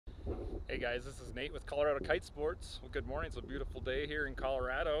Hey guys, this is Nate with Colorado Kite Sports. Well, good morning. It's a beautiful day here in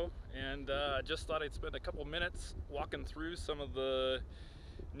Colorado, and I just thought I'd spend a couple minutes walking through some of the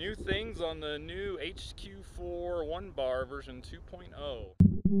new things on the new HQ4 One Bar version 2.0.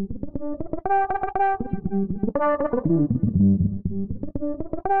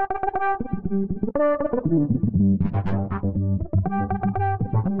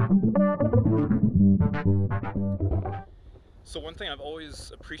 So one thing I've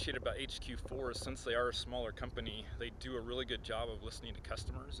always appreciated about HQ4 is since they are a smaller company, they do a really good job of listening to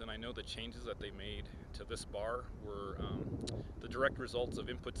customers, and I know the changes that they made to this bar were the direct results of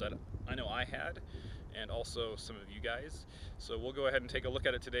inputs that I know I had and also some of you guys. So we'll go ahead and take a look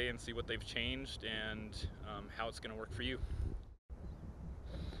at it today and see what they've changed and how it's going to work for you.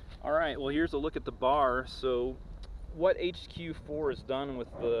 Alright, well here's a look at the bar. So what HQ4 has done with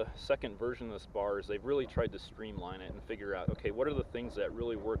the second version of this bar is they've really tried to streamline it and figure out, okay, what are the things that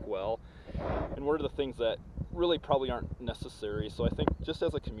really work well and what are the things that really probably aren't necessary. So I think just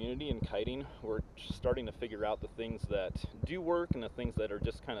as a community in kiting, we're starting to figure out the things that do work and the things that are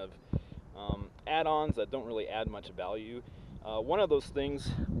just kind of add-ons that don't really add much value. One of those things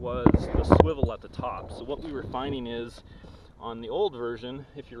was the swivel at the top. So what we were finding is on the old version,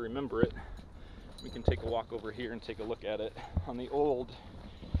 if you remember it, we can take a walk over here and take a look at it. On the old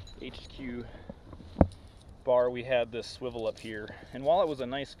HQ bar, we had this swivel up here, and while it was a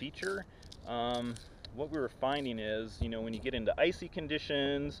nice feature, what we were finding is, you know, when you get into icy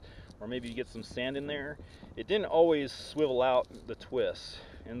conditions or maybe you get some sand in there, it didn't always swivel out the twist.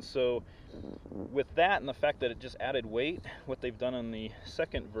 And so with that and the fact that it just added weight, what they've done on the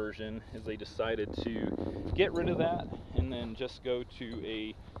second version is they decided to get rid of that and then just go to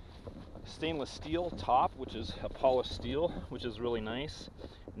a stainless steel top, which is a polished steel, which is really nice.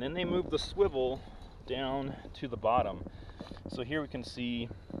 And then they moved the swivel down to the bottom. So here we can see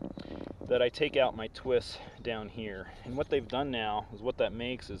that I take out my twist down here, and what they've done now is what that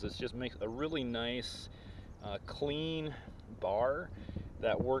makes is it just makes a really nice clean bar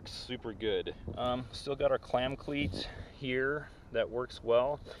that works super good. Still got our clam cleat here that works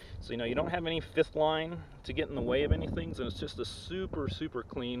well, so you know you don't have any fifth line to get in the way of anything, so it's just a super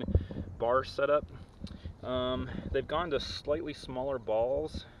clean bar setup. They've gone to slightly smaller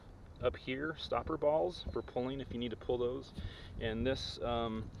balls up here, stopper balls for pulling if you need to pull those, and this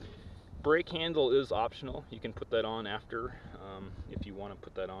brake handle is optional. You can put that on after if you want to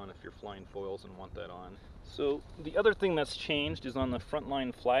put that on, if you're flying foils and want that on. So the other thing that's changed is on the front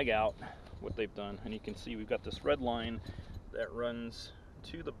line flag out, what they've done, and you can see we've got this red line that runs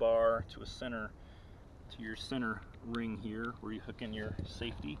to the bar, to your center ring here where you hook in your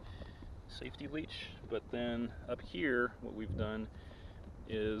safety leash. But then up here, what we've done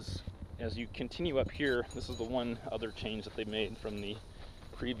is, as you continue up here, this is the one other change that they made from the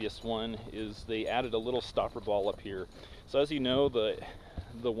previous one, is they added a little stopper ball up here. So as you know,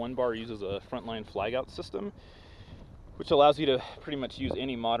 the One Bar uses a frontline flag out system, which allows you to pretty much use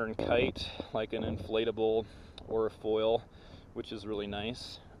any modern kite, like an inflatable or a foil, which is really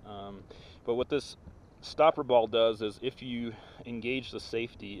nice. But what this stopper ball does is if you engage the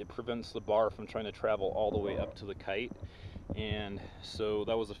safety, it prevents the bar from trying to travel all the way up to the kite. And so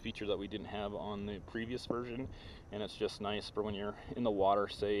that was a feature that we didn't have on the previous version, and it's just nice for when you're in the water,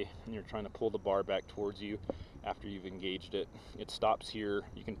 say, and you're trying to pull the bar back towards you after you've engaged it. It stops here,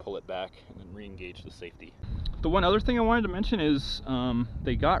 you can pull it back and then re-engage the safety. The one other thing I wanted to mention is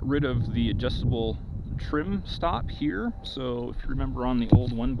they got rid of the adjustable trim stop here. So if you remember on the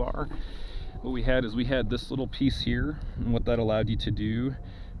old One Bar, what we had is we had this little piece here, and what that allowed you to do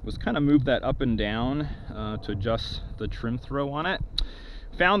was kind of move that up and down to adjust the trim throw on it.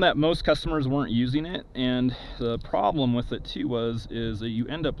 Found that most customers weren't using it, and the problem with it too is that you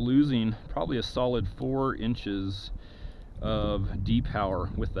end up losing probably a solid 4 inches of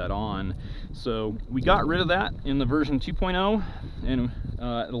D-power with that on. So we got rid of that in the version 2.0, and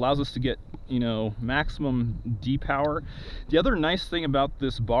it allows us to get, you know, maximum D-power. The other nice thing about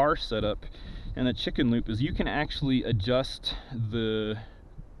this bar setup and the chicken loop is you can actually adjust the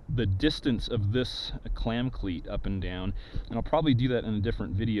distance of this clam cleat up and down, and I'll probably do that in a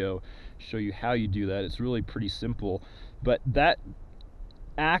different video, show you how you do that. It's really pretty simple, but that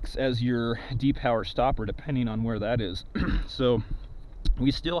acts as your D-power stopper depending on where that is. So we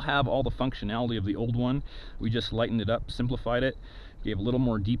still have all the functionality of the old one, we just lightened it up, simplified it, gave a little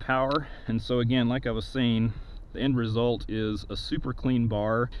more D-power, and so again, like I was saying, the end result is a super clean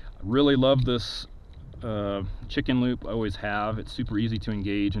bar. I really love this chicken loop, I always have. It's super easy to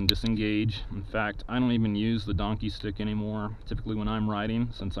engage and disengage. In fact, I don't even use the donkey stick anymore typically when I'm riding,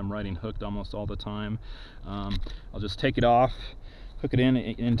 since I'm riding hooked almost all the time. I'll just take it off, hook it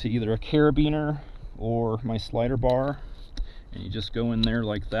into either a carabiner or my slider bar, and you just go in there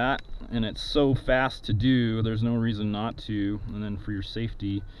like that, and it's so fast to do, there's no reason not to. And then for your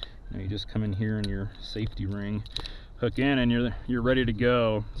safety, you just come in here in your safety ring, hook in, and you're ready to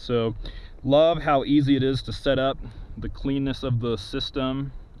go. So love how easy it is to set up, the cleanness of the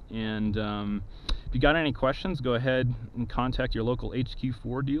system. And if you got any questions, go ahead and contact your local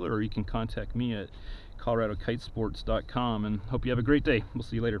HQ4 dealer, or you can contact me at coloradokitesports.com, and hope you have a great day. We'll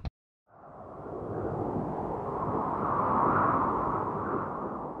see you later.